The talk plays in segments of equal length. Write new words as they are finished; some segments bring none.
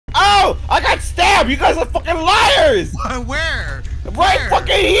stab! You guys are fucking liars! Where? Right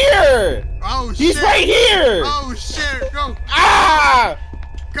fucking here! Oh shit! He's right here! Oh shit! Go! Ah!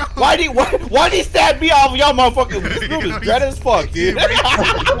 Go! Why'd he stab me off? Y'all motherfucking this room is dread as fuck, dude. He's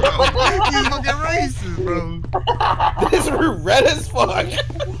fucking racist, bro. This room red as fuck.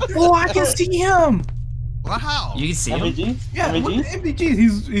 Oh, I can see him. Wow. You can see him? MVGs? Yeah, MVGs?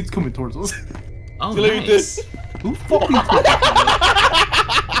 MVGs. He's coming towards us. Oh, Look at this. Who fucking?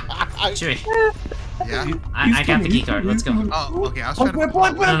 Chewy. Yeah. I got the key card. Let's go. Oh, okay. I was trying to. No,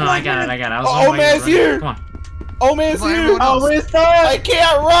 I got it. I was Oh, on my way to man's run. here. Come on. Oh man's Come on, here. everyone else. Oh, we're stuck! I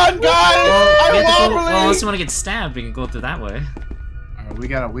can't run, guys. We have I'm to go, well, wobbling. unless you want to get stabbed, we can go through that way. Alright, we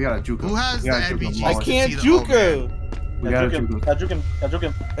gotta juke him. Who has We the gotta juke him. MVG? I can't juke him. We gotta juke him. Juke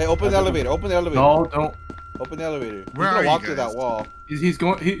him. Hey, open the elevator. Open the elevator. No, don't. Open the elevator. Where He's are gonna you walk through guys? that wall. He's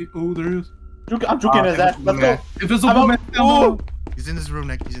going. Oh, there he is. I'm juking his ass. Let's go. Invisible man. Ooh. He's in this room,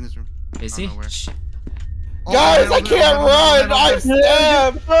 Nick. He's in this room. Is I he? don't know where. Shit. Oh, Guys, man, I can't run. I'm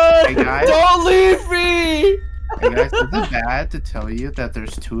stabbed. Hey guys. Don't leave me. Hey guys, is it bad to tell you that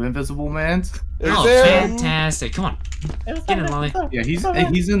there's 2 invisible mans? Is Oh, there? fantastic. Come on. Get in, Molly. Yeah, he's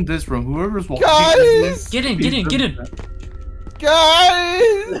in this room. Whoever's walking. Guys. Get in.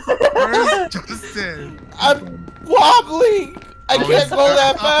 Guys. Where's Justin? I'm wobbling. I can't go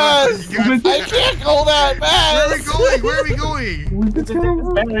that fast. I can't go that fast. Where are we going? Take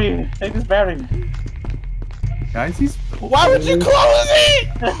this battery. Take this battery. Guys, he's. Why would you close it?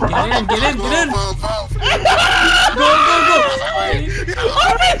 Get in.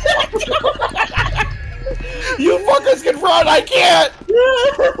 You fuckers can run. I can't.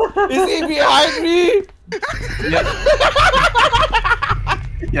 Is he behind me?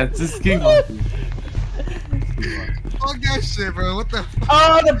 Yeah, just keep on. Fuck that shit, bro. What the fuck?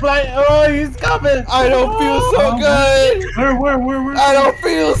 Oh, the blind. Oh, he's coming. I don't feel so good. Where? I don't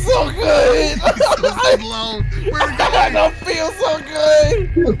feel so good. So slow. Where are we I going? don't feel so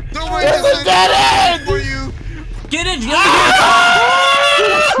good. Don't worry, There's a Justin. dead end. For you. Get in.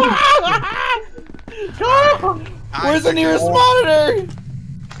 Where's the nearest monitor?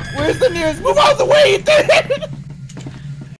 Where's the nearest? Move out of the way, Ethan!